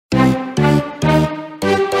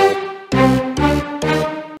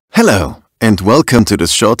Hello and welcome to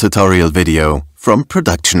this short tutorial video from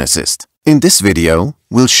Production Assist. In this video,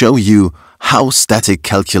 we'll show you how static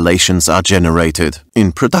calculations are generated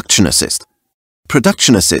in Production Assist.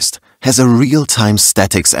 Production Assist has a real-time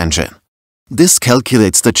statics engine. This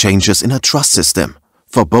calculates the changes in a truss system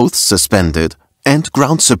for both suspended and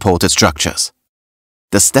ground-supported structures.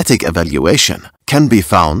 The static evaluation can be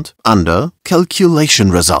found under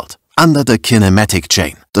Calculation Result, under the kinematic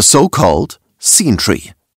chain, the so-called scene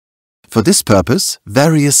tree. For this purpose,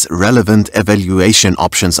 various relevant evaluation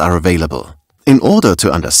options are available. In order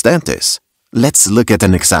to understand this, let's look at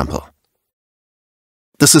an example.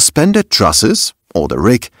 The suspended trusses, or the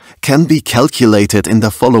rig, can be calculated in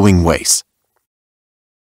the following ways.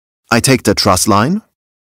 I take the truss line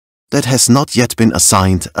that has not yet been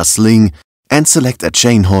assigned a sling and select a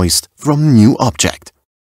chain hoist from New Object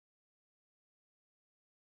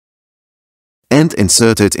and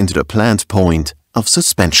insert it into the planned point of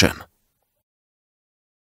suspension.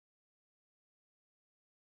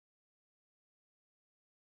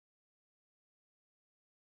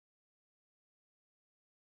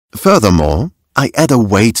 Furthermore, I add a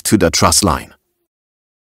weight to the truss line.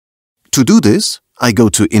 To do this, I go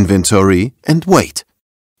to Inventory and Weight,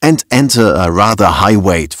 and enter a rather high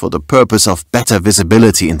weight for the purpose of better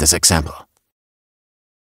visibility in this example.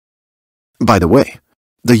 By the way,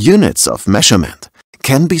 the units of measurement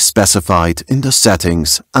can be specified in the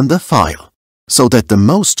settings under File, so that the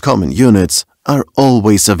most common units are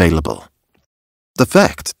always available. The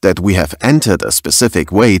fact that we have entered a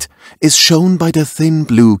specific weight is shown by the thin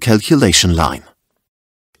blue calculation line.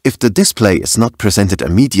 If the display is not presented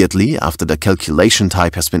immediately after the calculation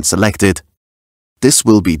type has been selected, this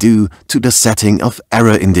will be due to the setting of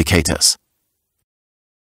error indicators.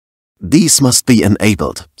 These must be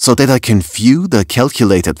enabled so that I can view the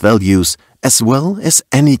calculated values as well as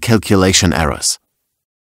any calculation errors.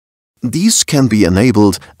 These can be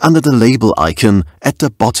enabled under the label icon at the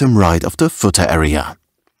bottom right of the footer area.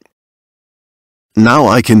 Now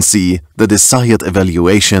I can see the desired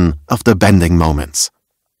evaluation of the bending moments.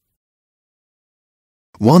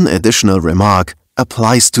 One additional remark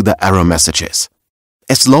applies to the error messages.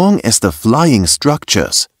 As long as the flying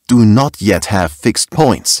structures do not yet have fixed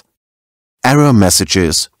points, error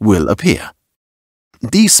messages will appear.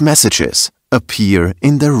 These messages appear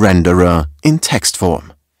in the renderer in text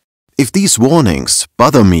form. If these warnings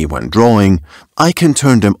bother me when drawing, I can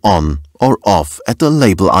turn them on or off at the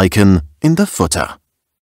label icon in the footer.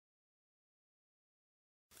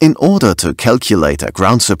 In order to calculate a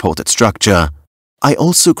ground-supported structure, I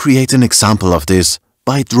also create an example of this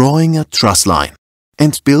by drawing a truss line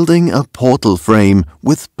and building a portal frame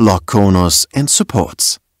with block corners and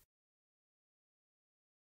supports.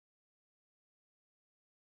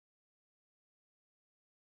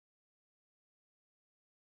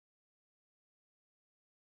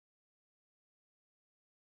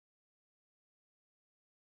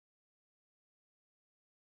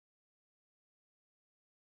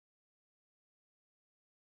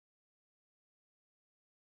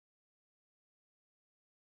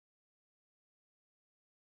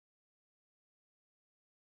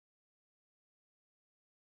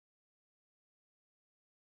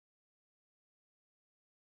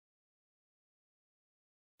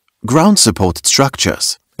 Ground-supported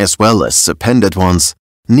structures, as well as suspended ones,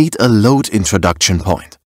 need a load introduction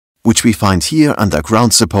point, which we find here under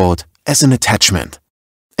ground support as an attachment,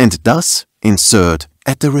 and thus insert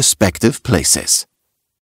at the respective places.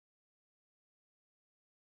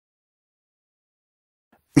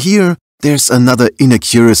 Here, there's another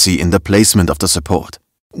inaccuracy in the placement of the support,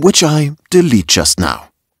 which I delete just now.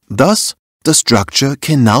 Thus, the structure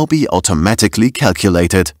can now be automatically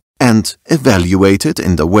calculated and evaluated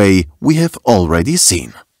in the way we have already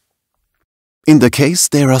seen. In the case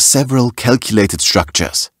there are several calculated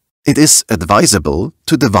structures, it is advisable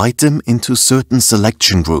to divide them into certain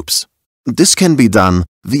selection groups. This can be done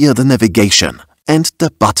via the navigation and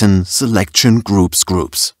the button Selection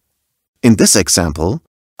Groups. In this example,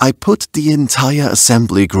 I put the entire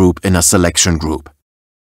assembly group in a selection group,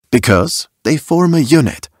 because they form a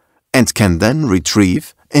unit and can then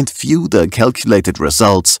retrieve and view the calculated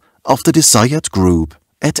results of the desired group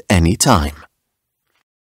at any time.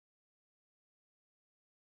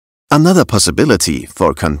 Another possibility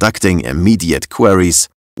for conducting immediate queries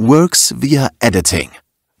works via editing,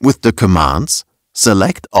 with the commands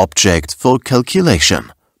Select Object for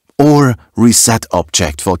Calculation or Reset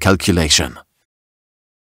Object for Calculation.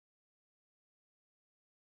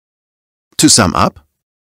 To sum up,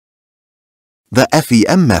 the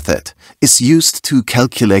FEM method is used to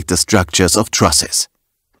calculate the structures of trusses.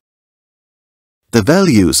 The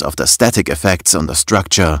values of the static effects on the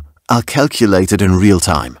structure are calculated in real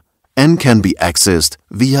time and can be accessed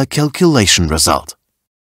via calculation result.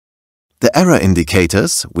 The error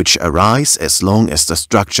indicators, which arise as long as the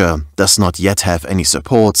structure does not yet have any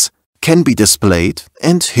supports, can be displayed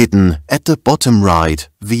and hidden at the bottom right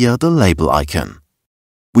via the label icon.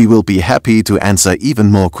 We will be happy to answer even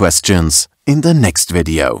more questions in the next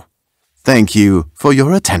video. Thank you for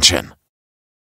your attention.